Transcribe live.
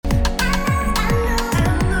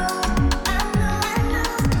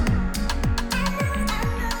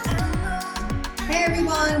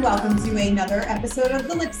welcome to another episode of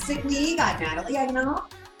the Lipstick League. I'm Natalie, I know.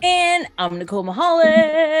 And I'm Nicole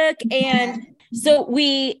Mahalik. And so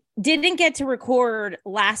we didn't get to record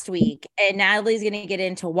last week, and Natalie's going to get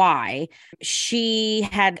into why. She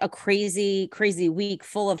had a crazy, crazy week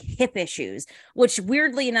full of hip issues, which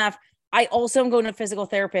weirdly enough, I also am going to a physical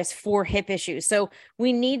therapist for hip issues. So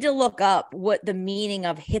we need to look up what the meaning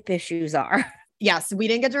of hip issues are. Yes, we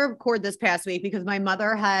didn't get to record this past week because my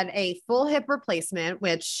mother had a full hip replacement,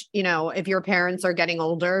 which, you know, if your parents are getting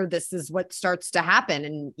older, this is what starts to happen.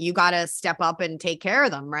 And you got to step up and take care of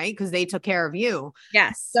them, right? Because they took care of you.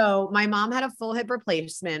 Yes. So my mom had a full hip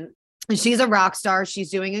replacement and she's a rock star. She's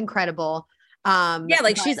doing incredible.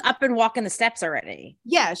 She's up and walking the steps already.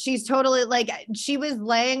 Yeah, she's totally she was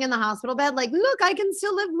laying in the hospital bed, like, look, I can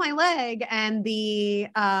still lift my leg. And the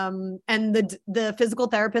physical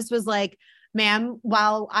therapist was like, ma'am,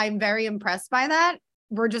 while I'm very impressed by that,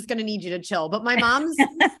 we're just going to need you to chill. But my mom's,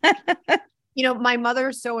 my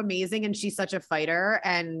mother's so amazing and she's such a fighter,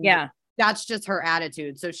 and that's just her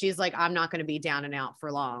attitude. So she's like, I'm not going to be down and out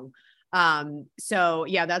for long. So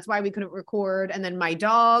yeah, that's why we couldn't record. And then my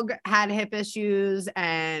dog had hip issues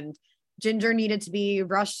and Ginger needed to be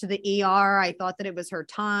rushed to the ER. I thought that it was her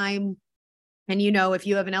time. And if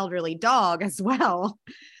you have an elderly dog as well,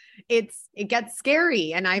 it gets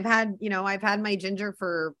scary. And I've had my Ginger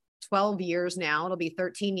for 12 years now. It'll be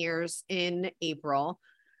 13 years in April.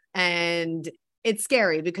 And it's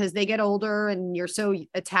scary because they get older and you're so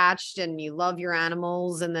attached and you love your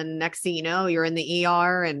animals. And then next thing you know, you're in the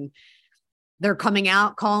ER and they're coming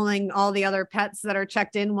out, calling all the other pets that are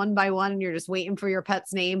checked in one by one. And you're just waiting for your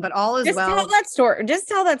pet's name, but all is well. Just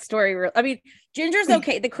tell that story. I mean, Ginger's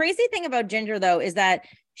okay. The crazy thing about Ginger though, is that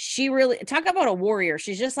she really, talk about a warrior.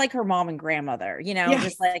 She's just like her mom and grandmother,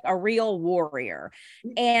 just like a real warrior.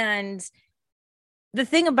 And the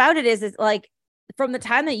thing about it is like, from the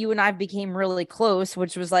time that you and I became really close,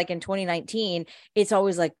 which was like in 2019, it's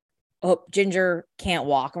always like, oh, Ginger can't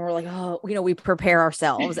walk. And we're like, oh, we prepare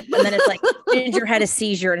ourselves. And then it's like, Ginger had a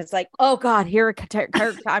seizure. And it's like, oh God, here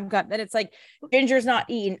I'm got. Then it's like, Ginger's not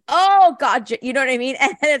eating. Oh God. You know what I mean?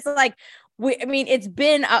 And it's like,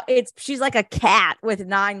 she's like a cat with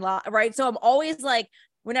 9 lives, right? So I'm always like,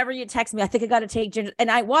 whenever you text me, I think I got to take Ginger. And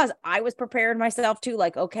I was preparing myself too,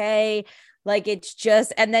 like, okay, like it's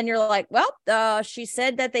just, and then you're like, well, she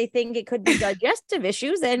said that they think it could be digestive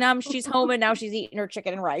issues, and she's home and now she's eating her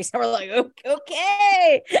chicken and rice. And we're like,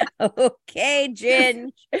 okay,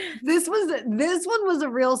 Gin. This one was a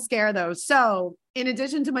real scare though. So in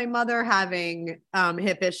addition to my mother having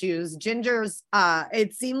hip issues, Ginger's,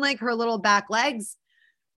 it seemed like her little back legs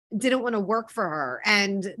didn't want to work for her.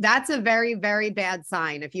 And that's a very, very bad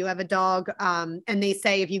sign. If you have a dog, and they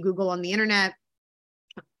say, if you Google on the internet,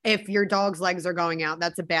 if your dog's legs are going out,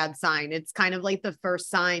 that's a bad sign. It's kind of like the first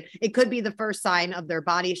sign. It could be the first sign of their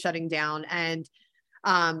body shutting down. And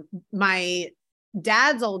my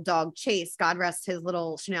dad's old dog, Chase, God rest his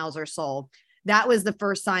little Schnauzer soul, that was the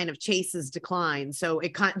first sign of Chase's decline. So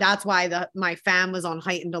that's why my fam was on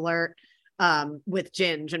heightened alert with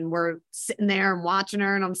Ginge, and we're sitting there and watching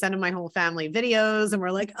her, and I'm sending my whole family videos, and we're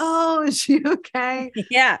like, oh, is she okay?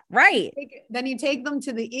 Yeah, right. Then you take them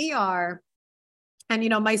to the ER. And,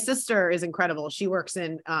 my sister is incredible. She works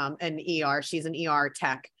in an ER. She's an ER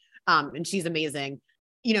tech, and she's amazing.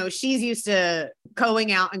 She's used to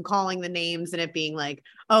going out and calling the names and it being like,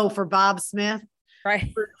 oh, for Bob Smith,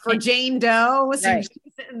 right? For Jane Doe. So right.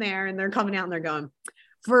 She's sitting there and they're coming out and they're going,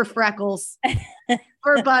 for Freckles,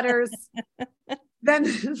 for Butters. then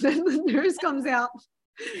the nurse comes out,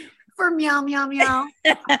 for Meow, Meow, Meow.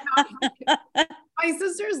 My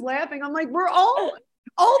sister's laughing. I'm like,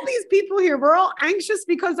 all these people here, we're all anxious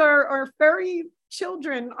because our furry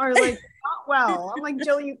children are like not well. I'm like,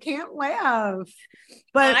 Jill, you can't laugh.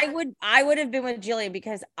 But I would have been with Jillian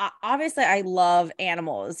because obviously I love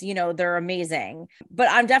animals, they're amazing, but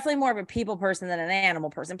I'm definitely more of a people person than an animal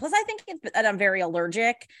person. Plus I think that I'm very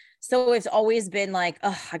allergic. So it's always been like,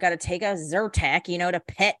 oh, I got to take a Zyrtec, to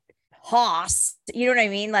pet Hoss, you know what I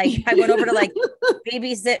mean? Like I went over to like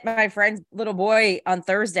babysit my friend's little boy on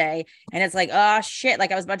Thursday, and it's like, oh shit,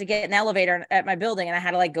 like I was about to get an elevator at my building and I had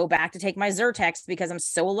to like go back to take my Zyrtex because I'm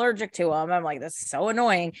so allergic to them. I'm like, this is so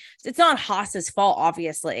annoying. It's not Hoss's fault,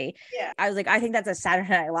 obviously. Yeah. I was like, I think that's a Saturday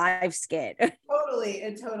Night Live skit. It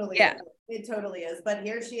totally is. But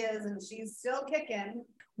here she is, and she's still kicking.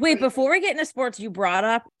 Wait, before we get into sports, you brought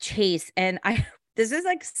up Chase, and this is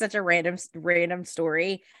like such a random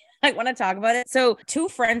story. I want to talk about it. So 2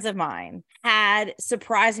 friends of mine had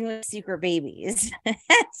surprisingly secret babies.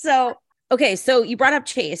 So Okay, so you brought up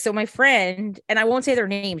Chase. So my friend, and I won't say their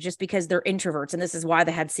names just because they're introverts, and this is why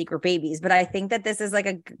they had secret babies. But I think that this is like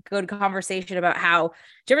a good conversation about how.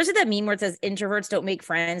 Do you ever see that meme where it says introverts don't make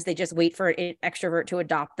friends; they just wait for an extrovert to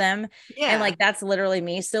adopt them? Yeah. And like that's literally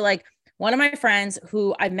me. So like one of my friends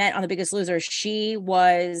who I met on The Biggest Loser, she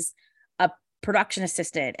was a production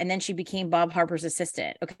assistant, and then she became Bob Harper's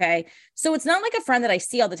assistant. Okay, so it's not like a friend that I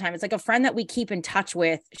see all the time. It's like a friend that we keep in touch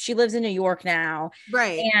with. She lives in New York now,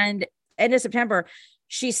 Right. and end of September,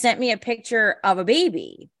 she sent me a picture of a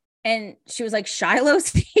baby and she was like,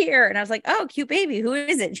 Shiloh's here. And I was like, oh, cute baby. Who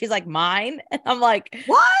is it? And she's like, mine. And I'm like,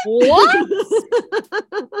 what?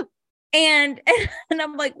 and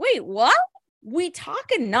I'm like, wait, what? We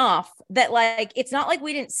talk enough that like, it's not like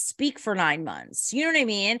we didn't speak for 9 months. You know what I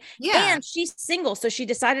mean? Yeah. And she's single. So she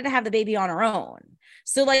decided to have the baby on her own.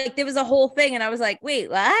 So like there was a whole thing and I was like,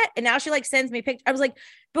 wait, what? And now she like sends me pictures. I was like,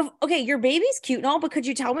 but okay, your baby's cute and all, but could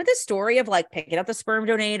you tell me the story of like picking up the sperm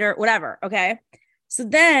donator, whatever. Okay. So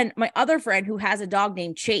then my other friend who has a dog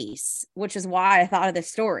named Chase, which is why I thought of this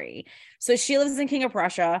story. So she lives in King of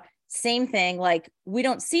Prussia. Same thing. Like we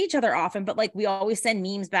don't see each other often, but like we always send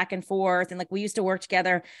memes back and forth. And like we used to work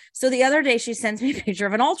together. So the other day she sends me a picture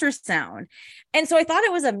of an ultrasound. And so I thought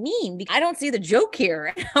it was a meme because I don't see the joke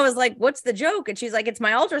here. And I was like, what's the joke? And she's like, it's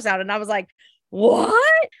my ultrasound. And I was like,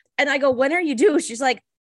 what? And I go, when are you due? She's like,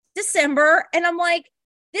 December. And I'm like,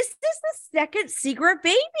 this is the second secret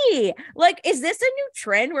baby. Like, is this a new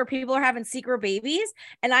trend where people are having secret babies?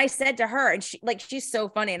 And I said to her, and she like, she's so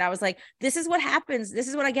funny. And I was like, this is what happens. This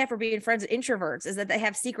is what I get for being friends with introverts is that they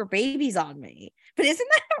have secret babies on me. But isn't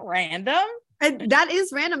that random? And that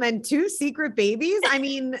is random. And 2 secret babies. I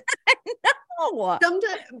mean, no.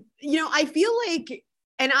 Sometimes, I feel like,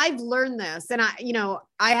 and I've learned this, and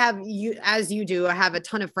I have you, as you do, I have a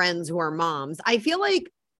ton of friends who are moms. I feel like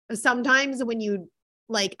sometimes when you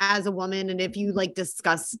like as a woman, and if you like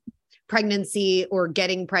discuss pregnancy or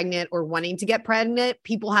getting pregnant or wanting to get pregnant,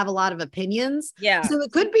 people have a lot of opinions. Yeah. So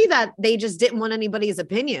it could be that they just didn't want anybody's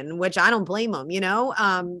opinion, which I don't blame them,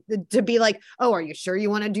 to be like, oh, are you sure you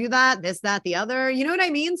want to do that? This, that, the other, you know what I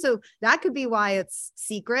mean? So that could be why it's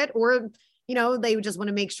secret, or they just want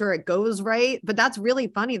to make sure it goes right. But that's really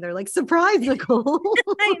funny. They're like, surprise, Nicole.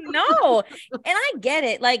 I know. And I get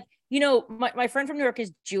it. Like, my friend from New York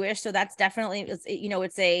is Jewish. So that's definitely,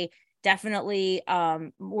 it's a definitely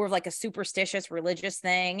more of like a superstitious religious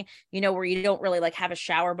thing, where you don't really like have a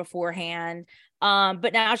shower beforehand.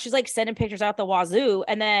 But now she's like sending pictures out the wazoo.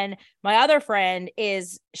 And then my other friend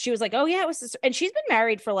she was like, oh yeah, it was, and she's been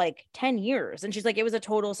married for like 10 years. And she's like, it was a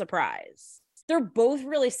total surprise. They're both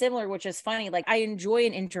really similar, which is funny. Like I enjoy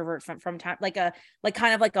an introvert from time, like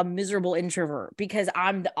kind of like a miserable introvert because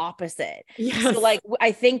I'm the opposite. Yes. So like,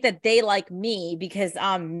 I think that they like me because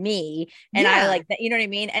I'm me and I like that, you know what I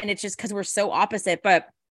mean? And it's just because we're so opposite, but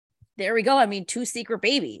there we go. I mean, 2 secret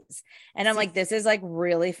babies. And I'm like, this is like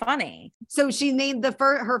really funny. So she named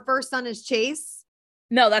her first son is Chase.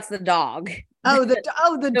 No, that's the dog. Oh, the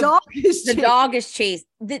dog is the dog is Chase.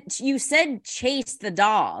 You said Chase the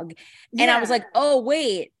dog. And I was like, oh,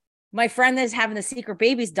 wait, my friend that's having the secret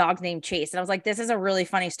baby's dog's named Chase. And I was like, this is a really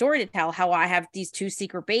funny story to tell how I have these 2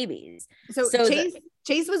 secret babies. So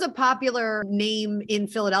Chase was a popular name in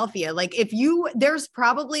Philadelphia. Like there's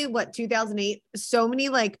probably 2008, so many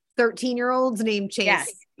like 13-year-olds named Chase.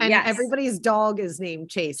 Yes. And everybody's dog is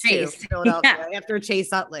named Chase. Too, in Philadelphia, after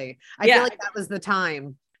Chase Utley. I feel like that was the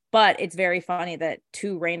time. But it's very funny that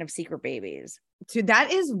 2 random secret babies. Dude,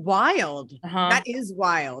 that is wild. Uh-huh. That is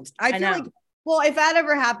wild. I feel like, well, if that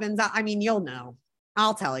ever happens, I mean, you'll know.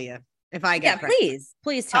 I'll tell you if I get pregnant.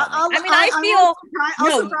 Please tell me. I'll surprise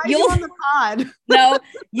you on the pod. No,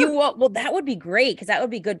 you won't. Well, that would be great because that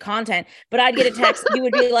would be good content. But I'd get a text. You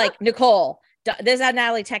would be like, Nicole, this is how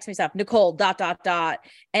Natalie texts me stuff. Nicole, ...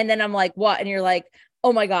 And then I'm like, what? And you're like,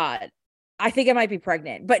 oh my God, I think I might be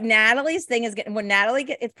pregnant. But Natalie's thing is when Natalie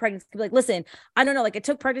gets pregnant, it's like, listen, I don't know, like I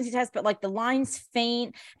took pregnancy tests, but like the line's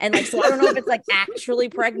faint. And like, so I don't know if it's like actually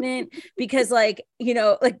pregnant because like,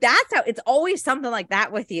 like that's how it's always something like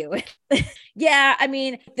that with you. Yeah. I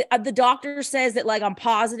mean, the doctor says that like I'm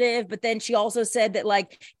positive, but then she also said that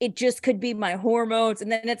like, it just could be my hormones.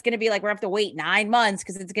 And then it's going to be like, we're going to have to wait 9 months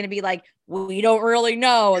because it's going to be like, we don't really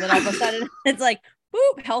know. And then all of a sudden it's like,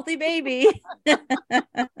 boop, healthy baby.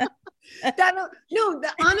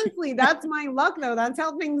 Honestly, that's my luck though. That's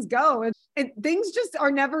how things go. Things just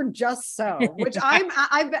are never just so, which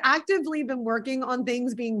I've actively been working on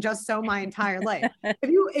things being just so my entire life.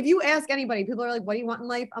 If you ask anybody, people are like, what do you want in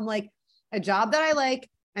life? I'm like, a job that I like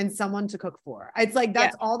and someone to cook for. It's like,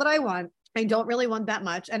 that's all that I want. I don't really want that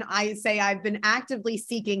much. And I say I've been actively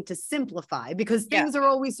seeking to simplify because things are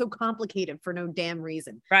always so complicated for no damn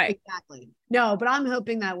reason. Right. Exactly. No, but I'm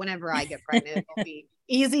hoping that whenever I get pregnant, it'll be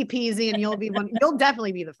easy peasy and you'll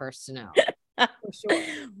definitely be the first to know. For sure.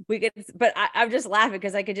 But I'm just laughing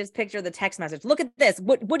because I could just picture the text message. Look at this.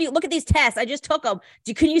 What do you look at these tests? I just took them.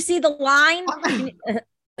 Can you see the line?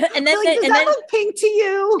 And then, like, does that look pink to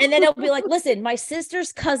you? And then it'll be like, listen, my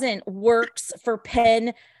sister's cousin works for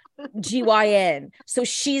Penn GYN, so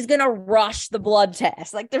she's gonna rush the blood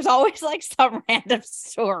test. Like, there's always like some random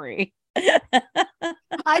story.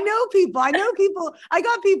 I know people. I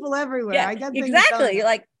got people everywhere. Yeah, I get exactly.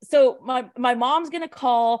 Like, so my mom's gonna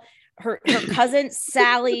call her cousin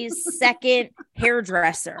Sally's second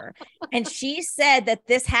hairdresser, and she said that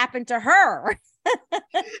this happened to her.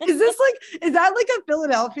 Is that like a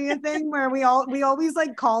Philadelphia thing where we always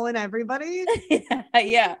like call in everybody?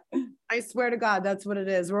 Yeah. I swear to God, that's what it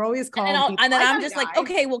is. We're always calling people. And then I'm just like,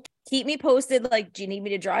 okay, well, keep me posted. Like, do you need me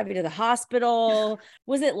to drive you to the hospital?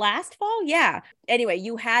 Was it last fall? Yeah. Anyway,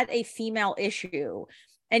 you had a female issue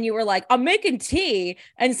and you were like, I'm making tea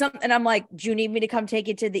and I'm like, do you need me to come take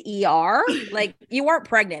you to the ER? Like, you weren't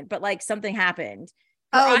pregnant, but like something happened.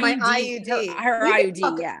 My IUD. Her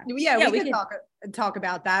IUD, yeah. Yeah, we can talk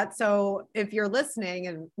about that. So if you're listening,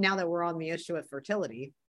 and now that we're on the issue of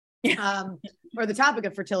fertility, or the topic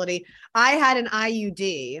of fertility, I had an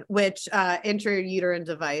IUD, which intrauterine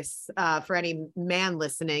device, for any man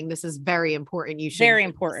listening, this is very important. You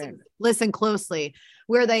should listen closely,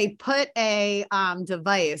 where they put a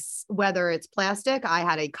device, whether it's plastic, I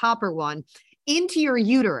had a copper one, into your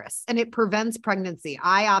uterus, and it prevents pregnancy.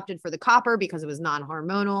 I opted for the copper because it was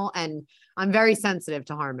non-hormonal, and I'm very sensitive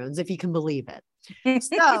to hormones, if you can believe it.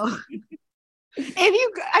 So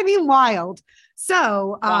wild.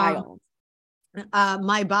 So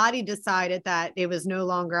my body decided that it was no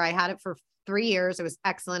longer, I had it for 3 years. It was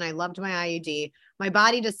excellent. I loved my IUD. My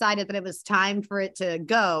body decided that it was time for it to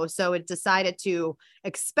go. So it decided to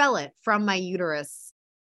expel it from my uterus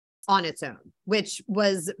on its own, which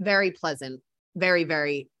was very pleasant. Very,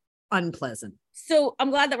 very unpleasant. So I'm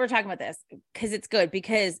glad that we're talking about this because it's good,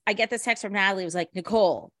 because I get this text from Natalie. It was like,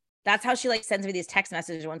 Nicole, that's how she like sends me these text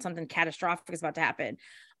messages when something catastrophic is about to happen.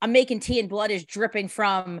 I'm making tea and blood is dripping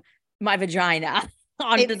from my vagina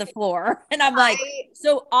onto the floor. And I'm like,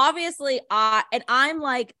 so obviously I'm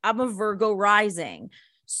a Virgo rising.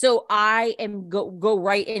 So I am go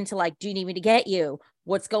right into like, do you need me to get you?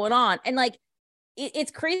 What's going on? And like,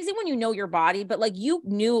 it's crazy when you know your body, but like you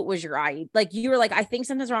knew it was your IUD. Like you were like, I think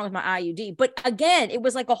something's wrong with my IUD. But again, it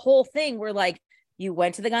was like a whole thing where like you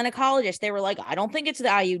went to the gynecologist. They were like, I don't think it's the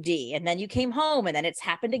IUD. And then you came home and then it's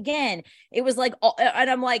happened again. It was like, and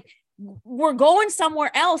I'm like, we're going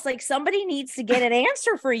somewhere else. Like somebody needs to get an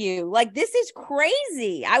answer for you. Like, this is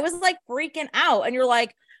crazy. I was like freaking out. And you're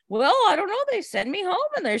like, well, I don't know. They sent me home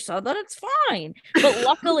and they said that it's fine. But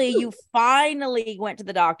luckily you finally went to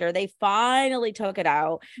the doctor. They finally took it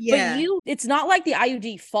out. Yeah. But it's not like the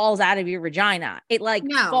IUD falls out of your vagina. It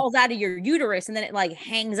falls out of your uterus and then it like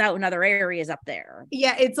hangs out in other areas up there.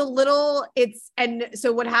 Yeah. And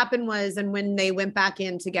so what happened was, and when they went back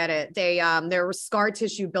in to get it, there was scar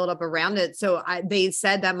tissue built up around it. So they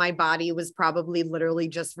said that my body was probably literally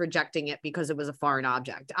just rejecting it because it was a foreign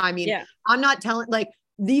object. I mean, yeah. I'm not telling, like,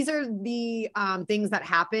 these are the things that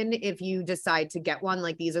happen if you decide to get one.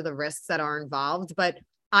 Like, these are the risks that are involved, but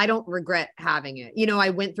I don't regret having it. You know,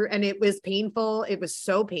 I went through and it was painful. It was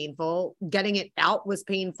so painful. Getting it out was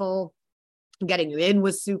painful. Getting it in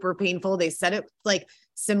was super painful. They said it like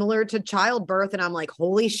similar to childbirth. And I'm like,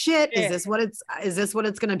 holy shit, is this what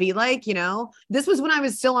it's going to be like? You know, this was when I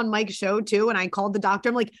was still on Mike's show too. And I called the doctor.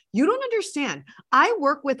 I'm like, you don't understand. I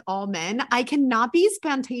work with all men. I cannot be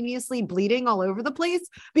spontaneously bleeding all over the place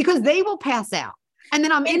because they will pass out. And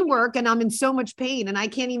then I'm in work and I'm in so much pain and I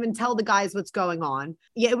can't even tell the guys what's going on.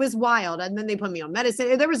 Yeah, it was wild. And then they put me on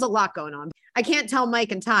medicine. There was a lot going on. I can't tell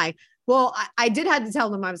Mike and Ty. Well, I did have to tell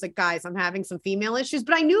them, I was like, guys, I'm having some female issues,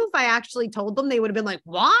 but I knew if I actually told them, they would have been like,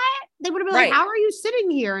 what? They would have been like, how are you sitting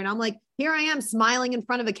here? And I'm like, here I am smiling in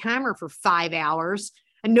front of a camera for 5 hours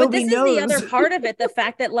and nobody knows. Is the other part of it. The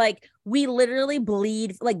fact that like, we literally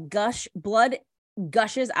bleed, like blood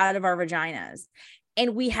gushes out of our vaginas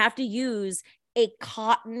and we have to use a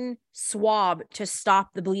cotton swab to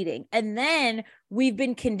stop the bleeding. And then we've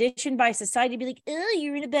been conditioned by society to be like, oh,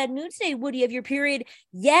 you're in a bad mood today. Would you have your period?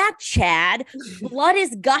 Yeah, Chad, blood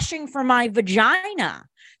is gushing from my vagina.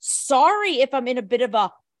 Sorry if I'm in a bit of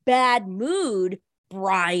a bad mood,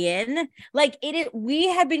 Brian. Like we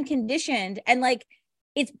have been conditioned and like,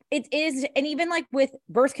 it is. And even like with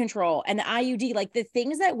birth control and the IUD, like the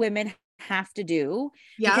things that women have to do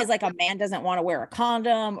Yeah. because like a man doesn't want to wear a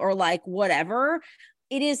condom or like whatever.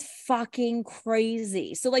 It is fucking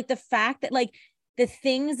crazy. So like the fact that like the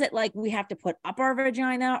things that like we have to put up our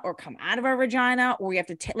vagina or come out of our vagina, or we have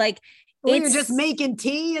to or you're just making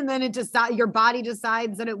tea and then it just your body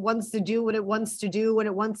decides that it wants to do what it wants to do when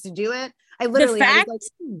it wants to do it. I was like,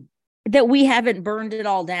 that we haven't burned it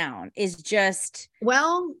all down is just,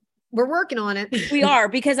 well, we're working on it. We are,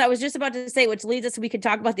 because I was just about to say, which leads us, we could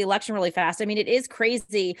talk about the election really fast. I mean, it is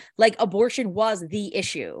crazy. Like abortion was the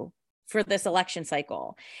issue for this election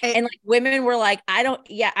cycle. And like women were like,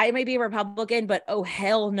 I may be a Republican, but oh,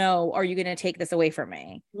 hell no. Are you going to take this away from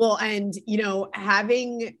me? Well, and,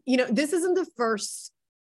 this isn't the first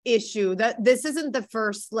issue this isn't the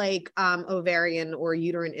first like ovarian or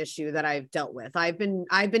uterine issue that I've dealt with. I've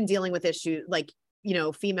been dealing with issues like,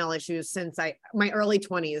 female issues since my early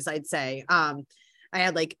 20s, I'd say. I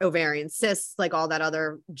had like ovarian cysts, like all that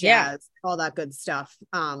other jazz, all that good stuff.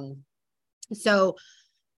 So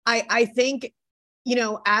I think,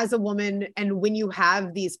 as a woman, and when you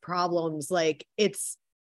have these problems, like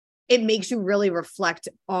it makes you really reflect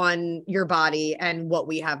on your body and what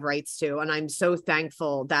we have rights to. And I'm so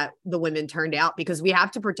thankful that the women turned out, because we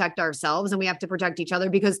have to protect ourselves and we have to protect each other,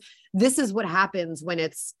 because this is what happens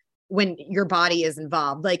when your body is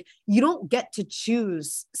involved. Like you don't get to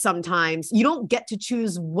choose sometimes. You don't get to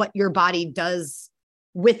choose what your body does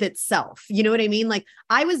with itself. You know what I mean? Like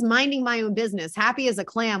I was minding my own business, happy as a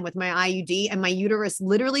clam with my IUD, and my uterus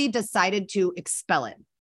literally decided to expel it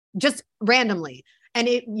just randomly. And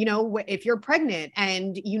it, if you're pregnant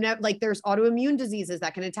and like there's autoimmune diseases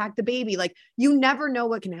that can attack the baby, like you never know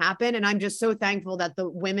what can happen. And I'm just so thankful that the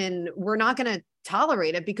women, we're not going to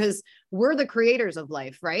tolerate it, because we're the creators of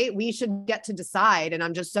life, right? We should get to decide. And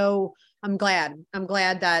I'm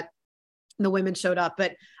glad that the women showed up.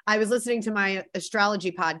 But I was listening to my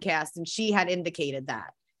astrology podcast and she had indicated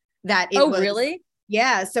that it was, really?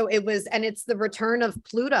 Yeah. So it was, and it's the return of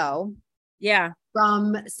Pluto. Yeah.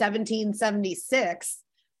 From 1776,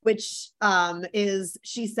 which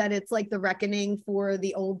she said it's like the reckoning for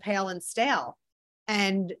the old, pale and stale.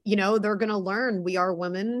 And, they're going to learn, we are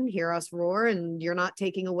women, hear us roar, and you're not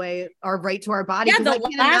taking away our right to our body. Yeah. The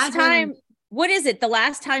last time, what is it? The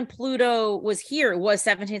last time Pluto was here was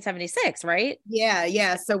 1776, right? Yeah.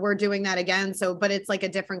 Yeah. So we're doing that again. So, but it's like a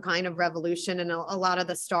different kind of revolution. And a lot of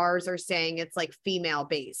the stars are saying it's like female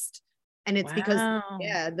based. And it's because,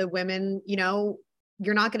 the women,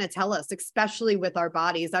 you're not going to tell us, especially with our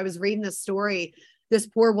bodies. I was reading this story, this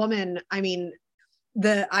poor woman, I mean,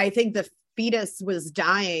 I think the fetus was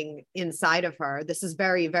dying inside of her. This is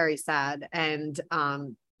very, very sad. And,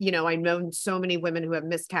 I've known so many women who have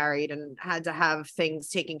miscarried and had to have things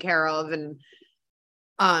taken care of. And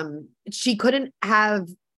she couldn't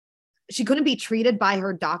be treated by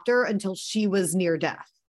her doctor until she was near death.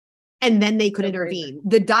 And then they could intervene.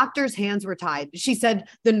 The doctor's hands were tied. She said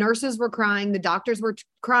the nurses were crying, the doctors were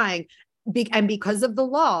crying. And because of the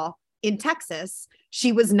law in Texas,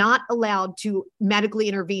 she was not allowed to medically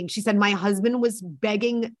intervene. She said, my husband was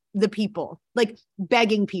begging the people, like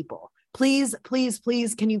begging people, please, please,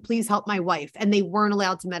 please, can you please help my wife? And they weren't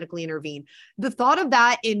allowed to medically intervene. The thought of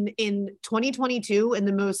that in 2022, in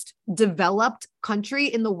the most developed country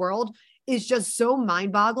in the world, is just so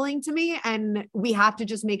mind-boggling to me. And we have to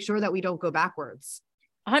just make sure that we don't go backwards.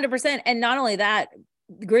 100%. And not only that,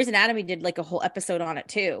 Grey's Anatomy did like a whole episode on it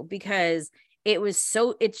too, because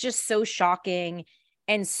it's just so shocking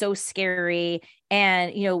and so scary.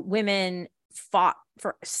 And, women fought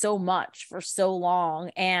for so much for so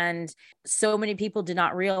long. And so many people did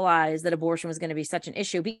not realize that abortion was going to be such an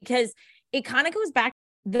issue, because it kind of goes back,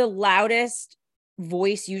 the loudest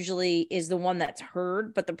voice usually is the one that's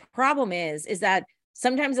heard. But the problem is that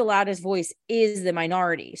sometimes the loudest voice is the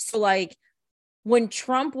minority. So like when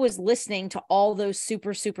Trump was listening to all those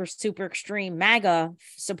super, super, super extreme MAGA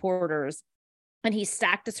supporters, and he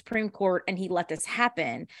stacked the Supreme Court and he let this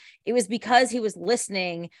happen, it was because he was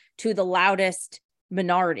listening to the loudest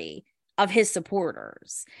minority of his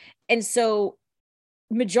supporters. And so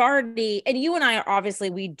majority, and you and I are obviously,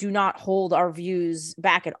 we do not hold our views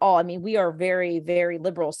back at all. I mean, we are very, very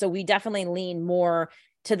liberal. So we definitely lean more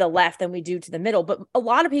to the left than we do to the middle, but a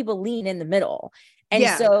lot of people lean in the middle. And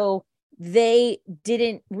so they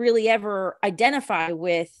didn't really ever identify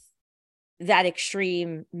with that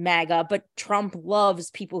extreme MAGA, but Trump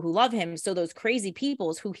loves people who love him. So those crazy people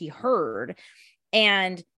is who he heard.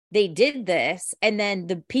 And they did this. And then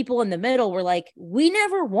the people in the middle were like, we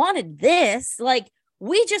never wanted this. Like,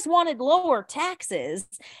 we just wanted lower taxes.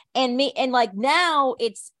 And like now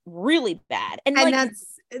it's really bad. And like, that's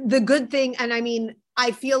the good thing. And I mean,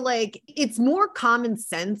 I feel like it's more common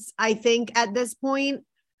sense, I think, at this point,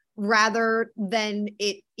 rather than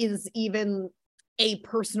it is even a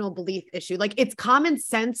personal belief issue. Like, it's common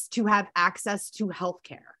sense to have access to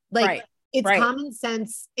healthcare. Like, Right. it's Right. common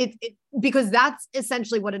sense. Because that's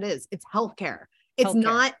essentially what it is. It's healthcare. It's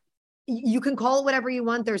not, you can call it whatever you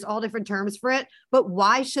want. There's all different terms for it, but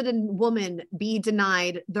why should a woman be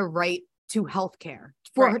denied the right to healthcare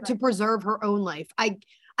to preserve her own life? I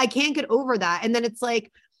can't get over that. And then it's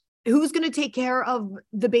like, who's going to take care of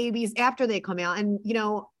the babies after they come out? And, you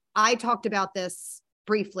know, I talked about this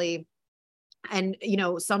briefly, and, you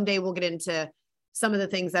know, someday we'll get into some of the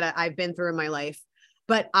things that I've been through in my life,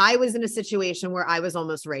 but I was in a situation where I was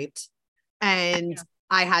almost raped and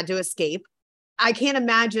I had to escape. I can't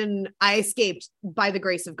imagine. I escaped by the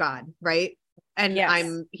grace of God. Right. And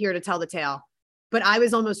I'm here to tell the tale, but I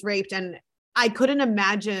was almost raped and I couldn't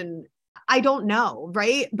imagine. I don't know.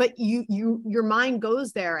 Right. But your mind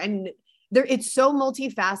goes there, and it's so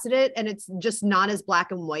multifaceted, and it's just not as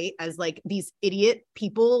black and white as like these idiot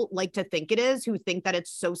people like to think it is, who think that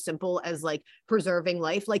it's so simple as like preserving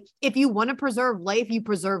life. Like, if you want to preserve life, you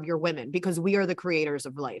preserve your women, because we are the creators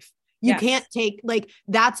of life. You can't take, like,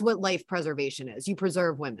 that's what life preservation is. You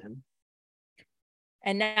preserve women.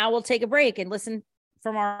 And now we'll take a break and listen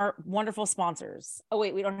from our wonderful sponsors. Oh,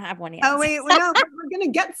 wait, we don't have one yet. Oh, wait, no, we're going to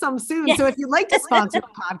get some soon. Yeah. So if you'd like to sponsor the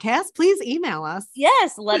podcast, please email us.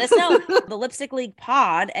 Yes, let us know. The Lipstick League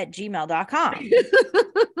pod at gmail.com.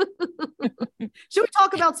 Should we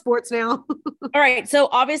talk about sports now? All right. So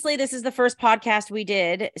obviously this is the first podcast we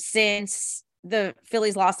did since the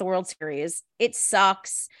Phillies lost the World Series. It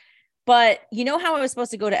sucks. But you know how I was supposed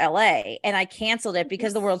to go to LA and I canceled it because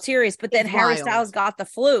of the World Series, but then Harry Styles got the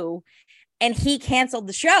flu and he canceled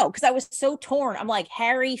the show because I was so torn. I'm like,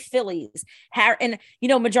 Harry, Phillies, Harry. And, you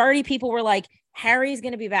know, majority of people were like, Harry's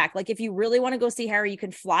going to be back. Like, if you really want to go see Harry, you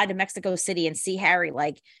can fly to Mexico City and see Harry.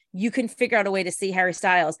 Like, you can figure out a way to see Harry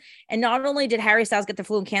Styles. And not only did Harry Styles get the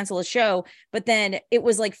flu and cancel the show, but then it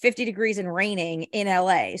was like 50 degrees and raining in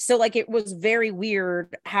LA. So like, it was very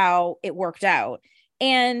weird how it worked out.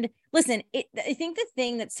 And listen, I think the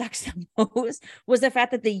thing that sucks the most was the fact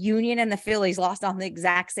that the Union and the Phillies lost on the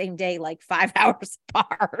exact same day, like 5 hours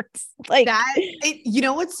apart. Like that, you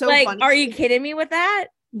know what's so like, funny? Are you kidding me with that?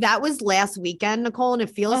 That was last weekend, Nicole, and it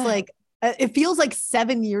feels like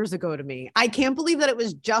 7 years ago to me. I can't believe that it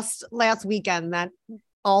was just last weekend that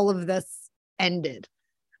all of this ended.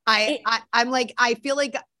 I'm like, I feel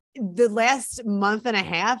like the last month and a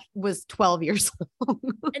half was 12 years long.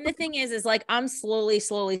 And the thing is like, I'm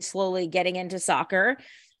slowly getting into soccer.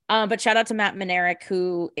 But shout out to Matt Manerick,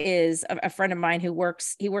 who is a friend of mine he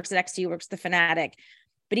works at XT, works the Fanatic,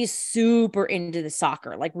 but he's super into the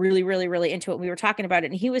soccer, like really, really, really into it. We were talking about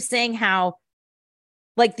it, and he was saying how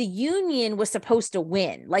like the Union was supposed to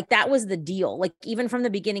win. Like, that was the deal, like even from the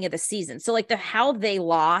beginning of the season. So like how they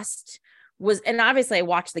lost was, and obviously I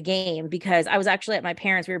watched the game because I was actually at my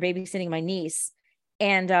parents. We were babysitting my niece,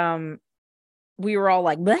 and we were all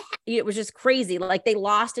like, bleh. It was just crazy. Like, they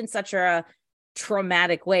lost in such a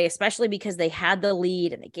traumatic way, especially because they had the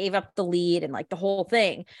lead and they gave up the lead and like the whole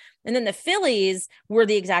thing. And then the Phillies were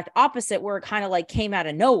the exact opposite, where it kind of like came out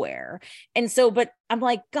of nowhere. And so, but I'm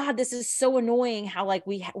like, God, this is so annoying how like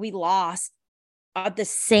we lost at the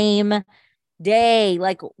same day.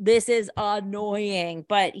 Like, this is annoying,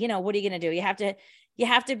 but you know, what are you going to do? You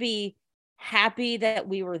have to be happy that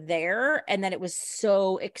we were there and that it was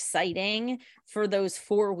so exciting for those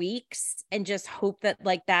 4 weeks, and just hope that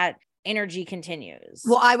like that energy continues.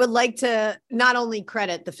 Well, I would like to not only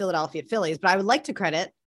credit the Philadelphia Phillies, but I would like to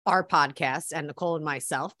credit our podcast and Nicole and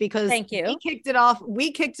myself, because thank you. We kicked it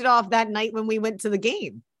off that night when we went to the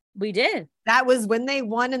game. We did. That was when they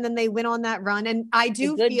won, and then they went on that run. And I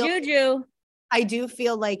do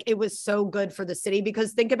feel like it was so good for the city,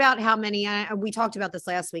 because think about how many, we talked about this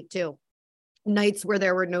last week too, nights where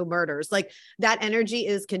there were no murders. Like, that energy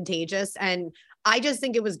is contagious. And I just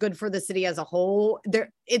think it was good for the city as a whole.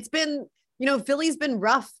 It's been, you know, Philly's been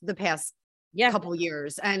rough the past couple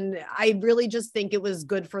years. And I really just think it was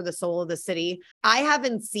good for the soul of the city. I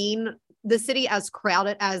haven't seen the city as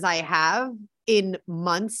crowded as I have in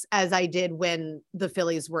months as I did when the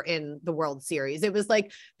Phillies were in the World Series. It was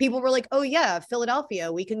like, people were like, oh yeah,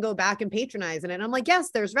 Philadelphia, we can go back and patronize it. And I'm like, yes,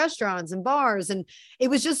 there's restaurants and bars. And it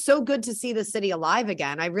was just so good to see the city alive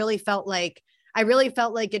again. I really felt like I really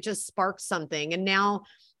felt like it just sparked something. And now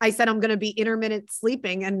I said, I'm going to be intermittent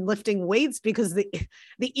sleeping and lifting weights because the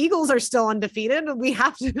Eagles are still undefeated. We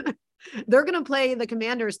have to, they're going to play the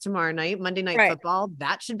Commanders tomorrow night, Monday Night Football.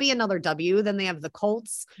 That should be another W. Then they have the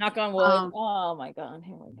Colts. Knock on wood. Oh my God.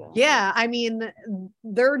 Here we go. Yeah. I mean,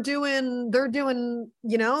 they're doing,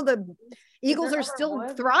 the Eagles are still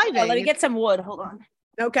thriving. Yeah, let me get some wood. Hold on.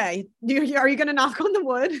 Okay. Are you going to knock on the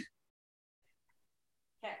wood?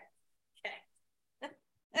 Okay.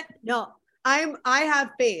 No, I have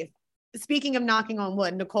faith. Speaking of knocking on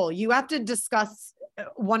wood, Nicole, you have to discuss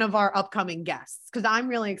one of our upcoming guests because I'm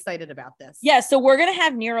really excited about this. Yeah. So we're going to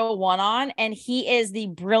have Nero One on, and he is the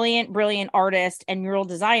brilliant artist and mural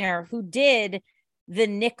designer who did the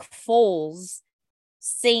Nick Foles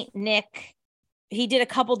Saint Nick. He did a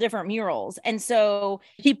couple different murals. And so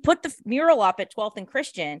he put the mural up at 12th and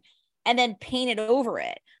Christian and then painted over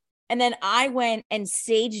it. And then I went and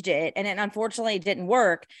saged it, and it unfortunately didn't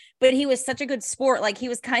work, but he was such a good sport. Like he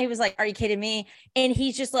was like, are you kidding me? And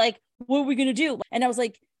he's just like, what are we going to do? And I was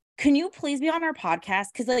like, can you please be on our podcast?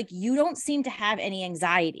 Cause like, you don't seem to have any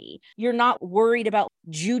anxiety. You're not worried about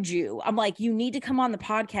juju. I'm like, you need to come on the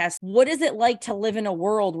podcast. What is it like to live in a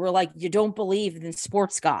world where like, you don't believe in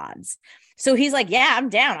sports gods? So he's like, yeah, I'm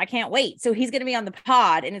down. I can't wait. So he's going to be on the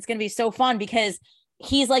pod, and it's going to be so fun because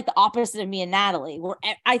he's like the opposite of me and Natalie, where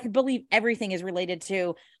I believe everything is related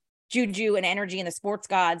to juju and energy and the sports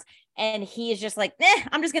gods. And he is just like,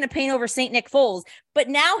 I'm just going to paint over Saint Nick Foles. But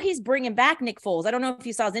now he's bringing back Nick Foles. I don't know if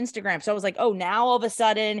you saw his Instagram. So I was like, oh, now all of a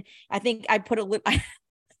sudden, I think I put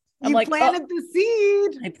I'm like, planted the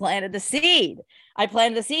seed. I planted the seed.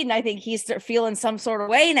 And I think he's feeling some sort of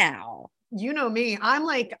way now. You know me. I'm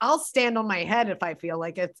like, I'll stand on my head if I feel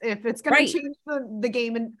like if it's going to change the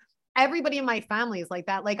game. And everybody in my family is like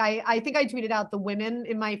that. Like I think I tweeted out the women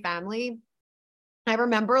in my family. I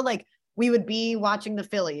remember like we would be watching the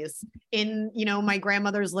Phillies in, my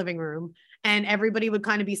grandmother's living room, and everybody would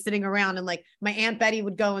kind of be sitting around, and like my Aunt Betty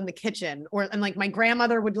would go in the kitchen, and like my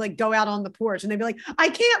grandmother would like go out on the porch, and they'd be like, I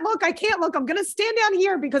can't look. I'm going to stand down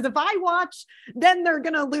here because if I watch, then they're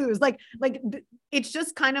going to lose. Like it's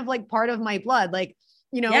just kind of like part of my blood. Like,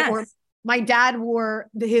 yes. Or my dad wore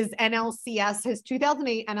his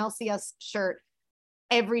 2008 NLCS shirt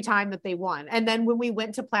every time that they won. And then when we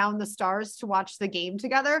went to Plow in the Stars to watch the game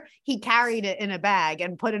together, he carried it in a bag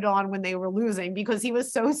and put it on when they were losing because he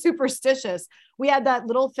was so superstitious. We had that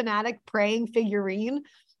little fanatic praying figurine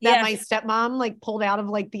that my stepmom like pulled out of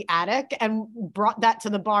like the attic and brought that to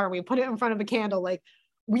the bar. We put it in front of a candle. Like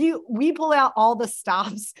we pull out all the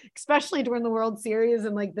stops, especially during the World Series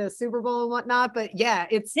and like the Super Bowl and whatnot. But yeah,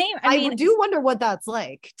 it's same. I do wonder what that's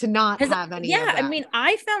like to not have any. Yeah. Of that. I mean,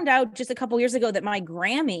 I found out just a couple years ago that my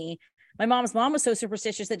mom's mom was so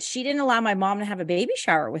superstitious that she didn't allow my mom to have a baby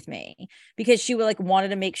shower with me because she would like wanted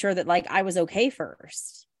to make sure that like I was okay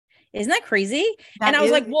first. Isn't that crazy? And I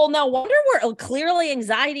was like, well, no wonder clearly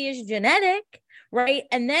anxiety is genetic. Right.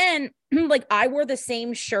 And then like I wore the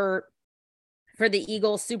same shirt for the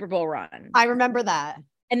Eagles Super Bowl run. I remember that.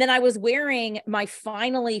 And then I was wearing my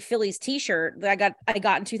finally Phillies t-shirt that I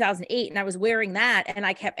got in 2008. And I was wearing that.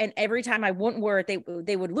 And every time I wouldn't wear it,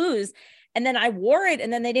 they would lose. And then I wore it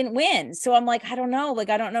and then they didn't win. So I'm like, I don't know.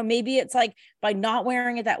 Maybe it's like by not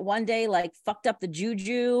wearing it that one day, like fucked up the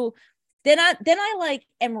juju. Then I like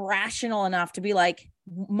am rational enough to be like,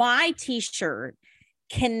 my t-shirt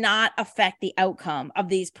cannot affect the outcome of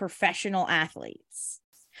these professional athletes.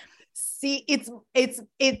 See,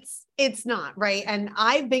 it's not right. And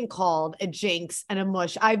I've been called a jinx and a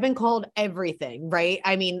mush. I've been called everything, right?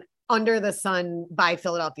 I mean, under the sun by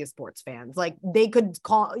Philadelphia sports fans. Like you could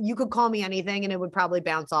call me anything and it would probably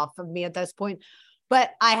bounce off of me at this point.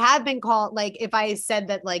 But I have been called, like, if I said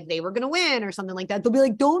that like they were going to win or something like that, they'll be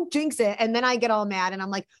like, don't jinx it. And then I get all mad and I'm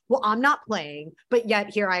like, well, I'm not playing, but yet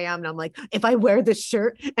here I am. And I'm like, if I wear this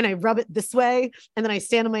shirt and I rub it this way and then I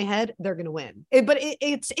stand on my head, they're going to win.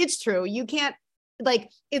 It's true. You can't, like,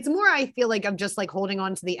 it's more, I feel like I'm just like holding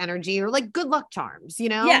on to the energy or like good luck charms,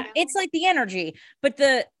 Yeah. It's like the energy,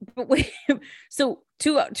 so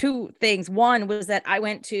two things. One was that I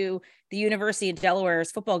went to the University of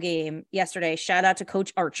Delaware's football game yesterday. Shout out to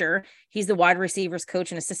Coach Archer. He's the wide receivers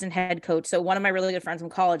coach and assistant head coach. So one of my really good friends from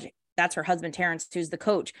college, that's her husband, Terrence, who's the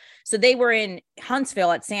coach. So they were in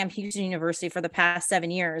Huntsville at Sam Houston University for the past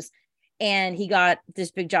 7 years. And he got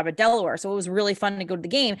this big job at Delaware. So it was really fun to go to the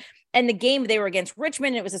game. And the game, they were against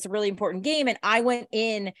Richmond. It was just a really important game. And I went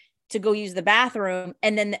in to go use the bathroom.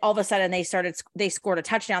 And then all of a sudden they scored a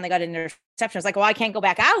touchdown. They got an interception. I was like, well, I can't go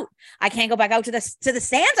back out. I can't go back out to the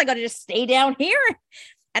stands. I got to just stay down here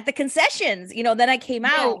at the concessions. Then I came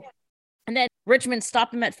out and then Richmond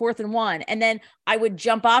stopped them at 4th and 1. And then I would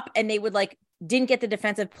jump up and they would like, didn't get the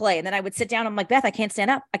defensive play. And then I would sit down. I'm like, Beth, I can't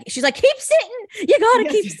stand up. She's like, keep sitting. You got to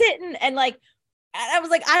keep sitting. And like, I was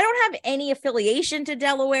like, I don't have any affiliation to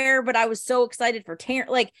Delaware, but I was so excited for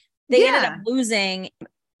like they ended up losing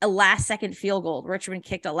a last second field goal. Richmond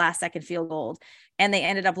kicked a last second field goal and they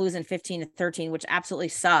ended up losing 15-13, which absolutely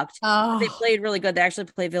sucked. They played really good. They actually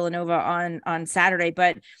played Villanova on Saturday,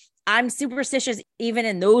 but I'm superstitious even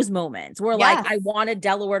in those moments where like I wanted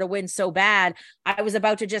Delaware to win so bad. I was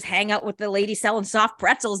about to just hang out with the lady selling soft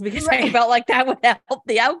pretzels because I felt like that would help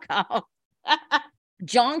the outcome.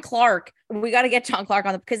 John Clark, we got to get John Clark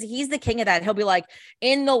on because he's the king of that. He'll be like,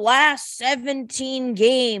 in the last 17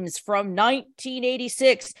 games from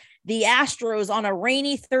 1986, the Astros on a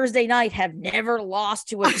rainy Thursday night have never lost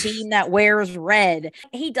to a team that wears red.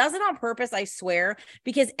 He does it on purpose, I swear,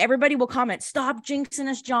 because everybody will comment, stop jinxing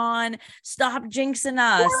us, John. Stop jinxing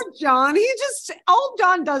us. Poor John. All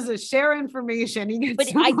John does is share information.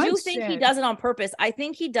 I do think he does it on purpose. I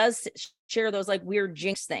think he does share those like weird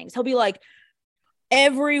jinx things. He'll be like,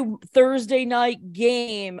 every Thursday night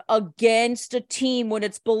game against a team when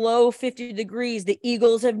it's below 50 degrees, the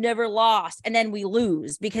Eagles have never lost. And then we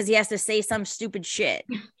lose because he has to say some stupid shit.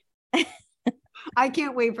 I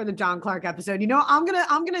can't wait for the John Clark episode. I'm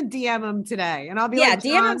gonna DM him today and I'll be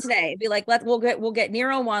DM him today. Be like, we'll get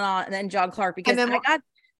Nero one on and then John Clark because I got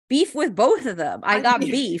beef with both of them. I got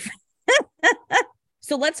beef.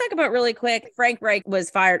 So let's talk about really quick. Frank Reich was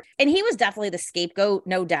fired and he was definitely the scapegoat,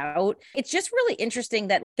 no doubt. It's just really interesting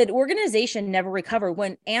that the organization never recovered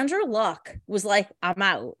when Andrew Luck was like, I'm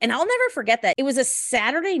out. And I'll never forget that. It was a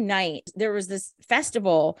Saturday night. There was this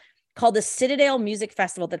festival called the Citadel Music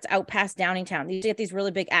Festival that's out past Downingtown. You get these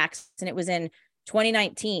really big acts and it was in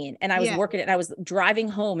 2019 and I was working it and I was driving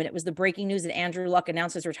home and it was the breaking news that Andrew Luck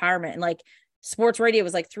announced his retirement and like sports radio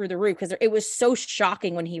was like through the roof because it was so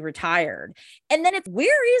shocking when he retired. And then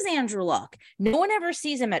where is Andrew Luck? No one ever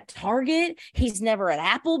sees him at Target. He's never at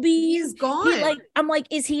Applebee's. He's gone. I'm like,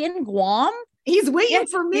 is he in Guam? He's waiting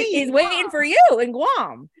for me. He's waiting for you in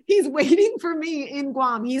Guam. He's waiting for me in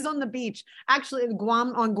Guam. He's on the beach. Actually,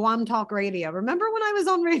 on Guam Talk Radio. Remember when I was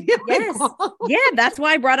on radio? Yes. Yeah, that's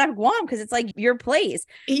why I brought up Guam because it's like your place.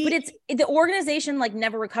 But the organization like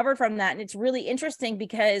never recovered from that. And it's really interesting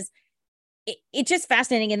because it's just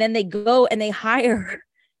fascinating. And then they go and they hire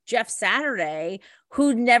Jeff Saturday,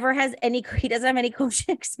 who never has he doesn't have any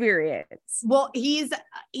coaching experience. Well, they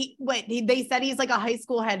said he's like a high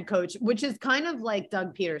school head coach, which is kind of like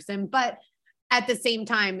Doug Peterson, but at the same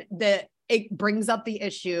time, it brings up the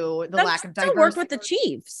issue, lack of diversity. Worked with the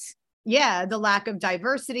Chiefs. Yeah, the lack of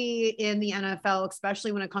diversity in the NFL,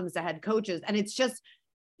 especially when it comes to head coaches. And it's just,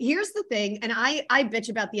 here's the thing, and I bitch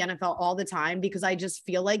about the NFL all the time because I just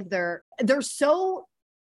feel like they're so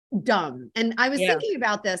dumb. And I was thinking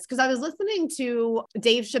about this because I was listening to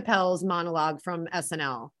Dave Chappelle's monologue from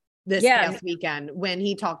SNL this past weekend when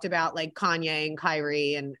he talked about like Kanye and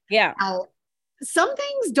Kyrie and how some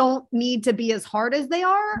things don't need to be as hard as they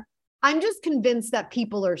are. I'm just convinced that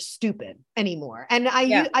people are stupid anymore. And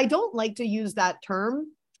I don't like to use that term,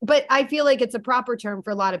 but I feel like it's a proper term for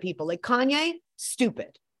a lot of people. Like Kanye,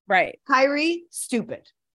 stupid. Right. Kyrie, stupid.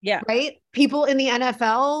 Yeah. Right. People in the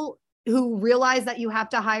NFL who realize that you have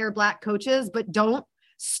to hire Black coaches, but don't,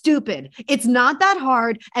 stupid. It's not that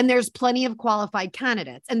hard. And there's plenty of qualified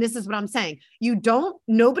candidates. And this is what I'm saying.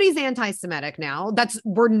 Nobody's anti-Semitic now.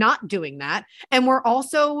 We're not doing that. And we're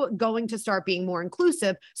also going to start being more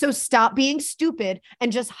inclusive. So stop being stupid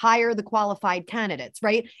and just hire the qualified candidates,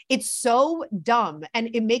 right? It's so dumb. And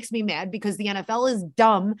it makes me mad because the NFL is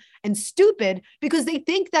dumb and stupid because they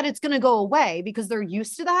think that it's going to go away because they're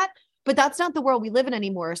used to that. But that's not the world we live in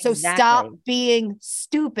anymore. So stop being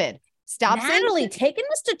stupid. Stop Natalie, taking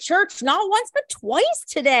us to church not once but twice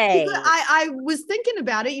today. I was thinking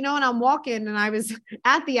about it, and I'm walking and I was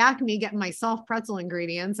at the Acme getting my soft pretzel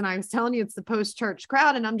ingredients and I was telling you it's the post-church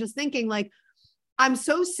crowd. And I'm just thinking like, I'm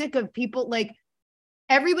so sick of people like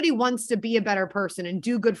everybody wants to be a better person and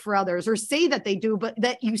do good for others or say that they do, but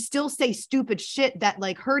that you still say stupid shit that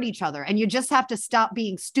like hurt each other. And you just have to stop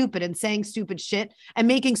being stupid and saying stupid shit and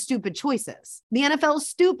making stupid choices. The NFL is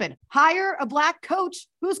stupid. Hire a Black coach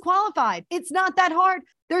who's qualified. It's not that hard.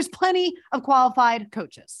 There's plenty of qualified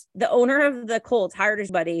coaches. The owner of the Colts hired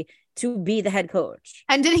his buddy to be the head coach.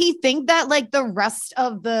 And did he think that like the rest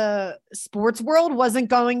of the sports world wasn't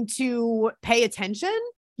going to pay attention?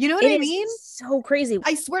 You know what I mean? So crazy.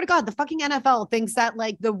 I swear to God, the fucking NFL thinks that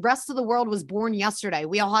like the rest of the world was born yesterday.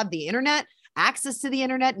 We all have the internet, access to the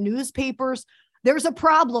internet, newspapers. There's a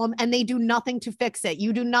problem and they do nothing to fix it.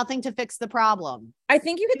 You do nothing to fix the problem. I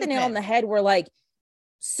think you hit the nail on the head where like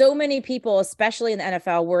so many people, especially in the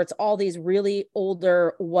NFL, where it's all these really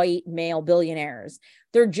older white male billionaires,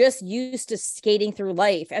 they're just used to skating through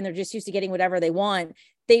life and they're just used to getting whatever they want.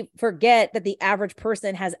 They forget that the average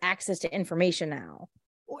person has access to information now.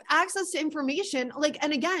 Access to information. Like,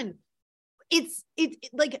 and again, it's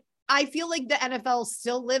like, I feel like the NFL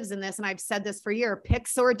still lives in this. And I've said this for a year,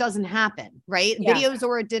 picks or it doesn't happen, right? Yeah. Videos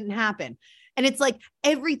or it didn't happen. And it's like,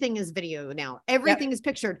 everything is video now. Everything is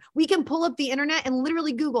pictured. We can pull up the internet and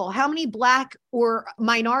literally Google how many Black or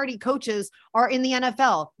minority coaches are in the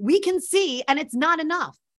NFL. We can see, and it's not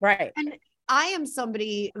enough. Right. And I am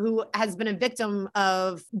somebody who has been a victim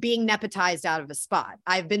of being nepotized out of a spot.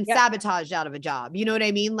 I've been sabotaged out of a job. You know what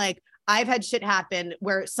I mean? Like, I've had shit happen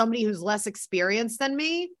where somebody who's less experienced than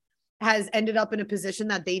me has ended up in a position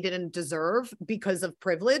that they didn't deserve because of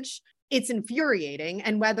privilege. It's infuriating.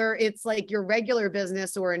 And whether it's like your regular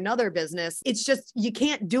business or another business, it's just, you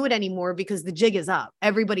can't do it anymore because the jig is up.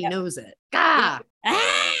 Everybody knows it.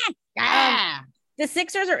 The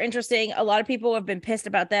Sixers are interesting. A lot of people have been pissed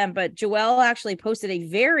about them, but Joel actually posted a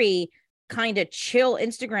very kind of chill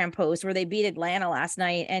Instagram post where they beat Atlanta last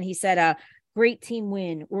night. And he said, great team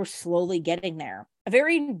win. We're slowly getting there. A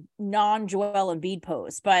very non-Joel Embiid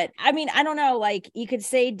post. But I mean, I don't know. Like, you could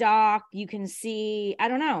say Doc, you can see, I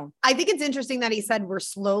don't know. I think it's interesting that he said we're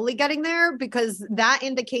slowly getting there, because that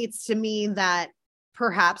indicates to me that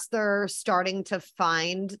perhaps they're starting to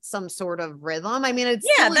find some sort of rhythm. I mean, it's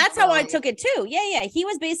that's how I took it too. Yeah. He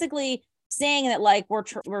was basically saying that like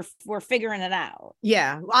we're figuring it out.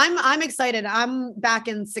 Yeah, I'm excited. I'm back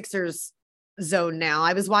in Sixers zone now.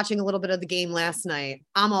 I was watching a little bit of the game last night.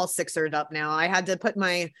 I'm all Sixered up now. I had to put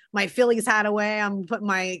my Phillies hat away. I'm putting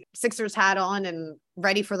my Sixers hat on and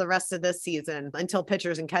ready for the rest of this season until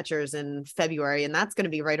pitchers and catchers in February. And that's going to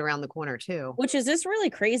be right around the corner too. Which is just really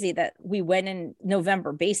crazy that we went in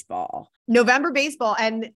November baseball.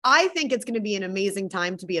 And I think it's going to be an amazing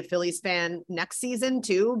time to be a Phillies fan next season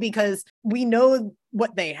too, because we know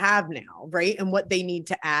what they have now, right? And what they need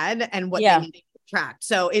to add and what they need to track.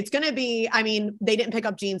 So it's going to be, I mean, they didn't pick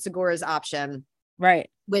up Gene Segura's option. Right.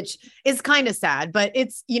 Which is kind of sad, but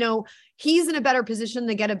it's, you know, he's in a better position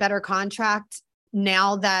to get a better contract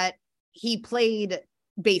now that he played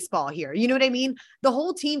baseball here. You know what I mean? The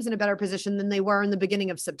whole team's in a better position than they were in the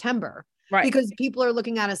beginning of September. Right. Because people are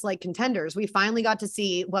looking at us like contenders. We finally got to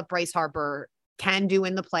see what Bryce Harper can do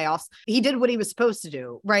in the playoffs. He did what he was supposed to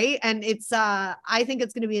do. Right. And it's, I think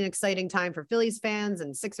it's going to be an exciting time for Phillies fans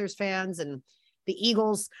and Sixers fans and the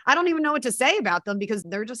Eagles. I don't even know what to say about them because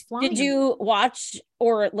they're just flying. Did you watch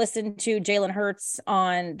or listen to Jalen Hurts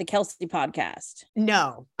on the Kelsey podcast?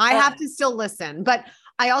 No, I have to still listen, but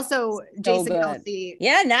I also, Jason Kelsey.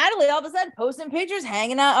 Yeah, Natalie all of a sudden posting pictures,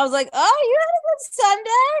 hanging out. I was like, oh, you had a good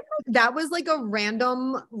Sunday. That was like a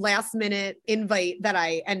random last minute invite that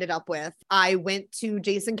I ended up with. I went to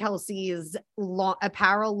Jason Kelsey's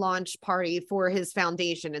apparel launch party for his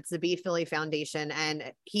foundation. It's the Be Philly Foundation.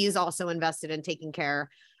 And he's also invested in taking care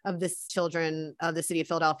of the children of the city of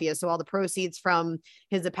Philadelphia. So all the proceeds from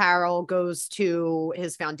his apparel goes to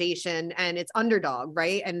his foundation, and it's Underdog,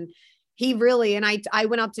 right? And he really, and I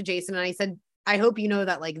went up to Jason and I said, I hope you know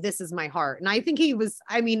that like, this is my heart. And I think he was,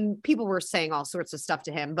 I mean, people were saying all sorts of stuff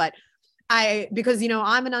to him, but because, you know,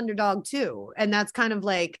 I'm an underdog too. And that's kind of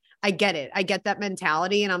like, I get it. I get that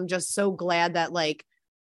mentality. And I'm just so glad that like,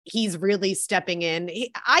 he's really stepping in.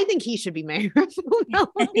 I think he should be mayor.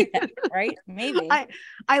 Right? Maybe.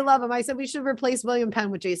 I love him. I said we should replace William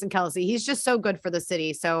Penn with Jason Kelsey. He's just so good for the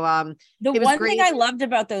city. So the one thing I loved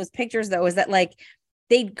about those pictures though is that like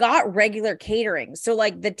they got regular catering. So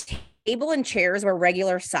like the table and chairs were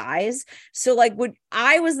regular size. So like when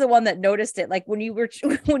I was the one that noticed it, like when you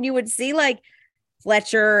would see like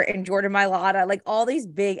Fletcher and Jordan Mailata, like all these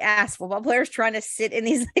big ass football players trying to sit in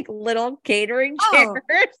these like little catering chairs.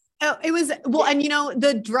 Oh, it was, well, and you know,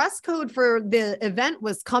 the dress code for the event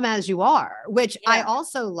was come as you are, which I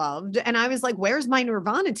also loved. And I was like, where's my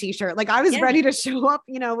Nirvana t-shirt? Like I was ready to show up,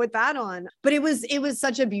 you know, with that on, but it was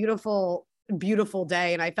such a beautiful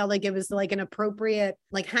day. And I felt like it was like an appropriate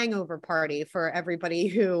like hangover party for everybody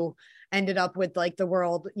who ended up with like the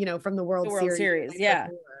world, you know, from the World Series. Yeah.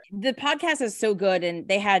 The podcast is so good. And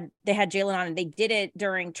they had Jalen on and they did it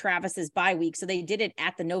during Travis's bye week. So they did it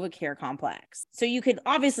at the NovaCare complex. So you could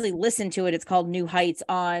obviously listen to it. It's called New Heights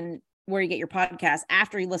on where you get your podcast.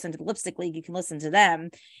 After you listen to the Lipstick League, you can listen to them.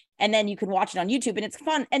 and then you can watch it on YouTube, and it's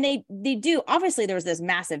fun. And they do, obviously there's this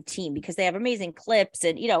massive team because they have amazing clips,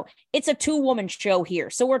 and, you know, it's a 2-woman show here.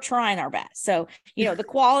 So we're trying our best. So, you know, the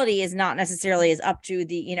quality is not necessarily as up to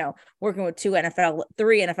the, you know, working with 3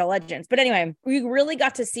 NFL legends. But anyway, we really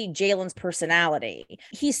got to see Jalen's personality.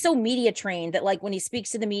 He's so media trained that like when he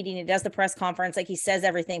speaks to the media and he does the press conference, like he says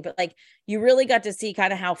everything, but like you really got to see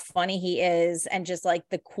kind of how funny he is and just like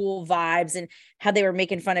the cool vibes and how they were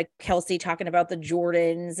making fun of Kelsey talking about the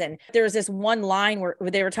Jordans. And there was this one line where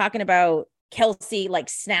they were talking about Kelsey like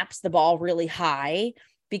snaps the ball really high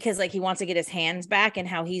because like he wants to get his hands back, and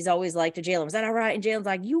how he's always like to Jalen, "Is that all right?" And Jalen's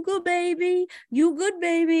like, "You good, baby. You good,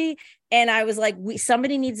 baby." And I was like,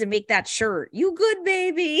 somebody needs to make that shirt. "You good,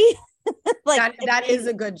 baby." Like that is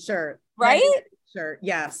a good shirt. Right? Shirt.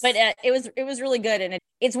 Yes. But it was really good. And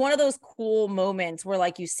it's one of those cool moments where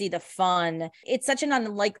like you see the fun. It's such an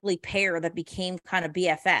unlikely pair that became kind of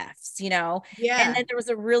BFFs, you know? Yeah. And then there was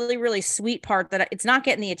a really, really sweet part that it's not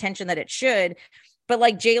getting the attention that it should. But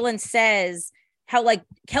like Jalen says, how like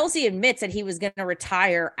Kelsey admits that he was going to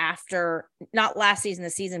retire after not last season, the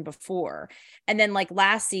season before. And then like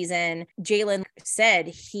last season, Jalen said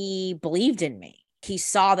he believed in me. He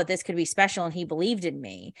saw that this could be special and he believed in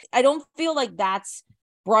me. I don't feel like that's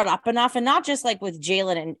brought up enough, and not just like with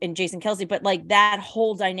Jalen and Jason Kelsey, but like that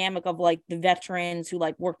whole dynamic of like the veterans who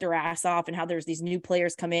like work their ass off and how there's these new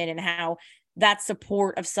players come in and how that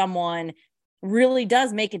support of someone really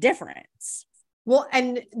does make a difference. Well,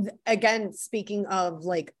 and again, speaking of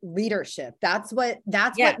like leadership, that's what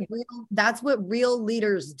real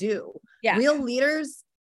leaders do. Yeah. Real leaders,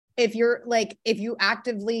 if you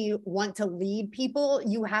actively want to lead people,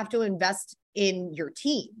 you have to invest in your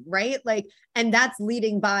team, right? Like, and that's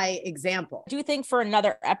leading by example. I do think for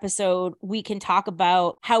another episode, we can talk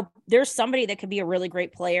about how there's somebody that could be a really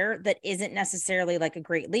great player that isn't necessarily like a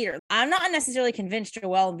great leader. I'm not necessarily convinced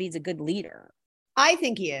Joel Embiid's a good leader. I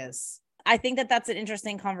think he is. I think that that's an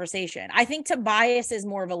interesting conversation. I think Tobias is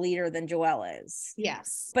more of a leader than Joel is.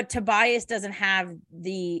 Yes. But Tobias doesn't have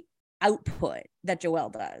the output that Joel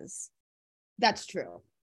does. That's true.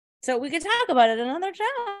 So we could talk about it another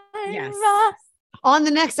time. Yes. On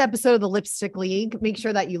the next episode of the Lipstick League, make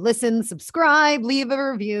sure that you listen, subscribe, leave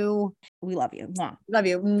a review. We love you. Mwah. Love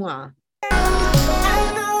you. Mwah.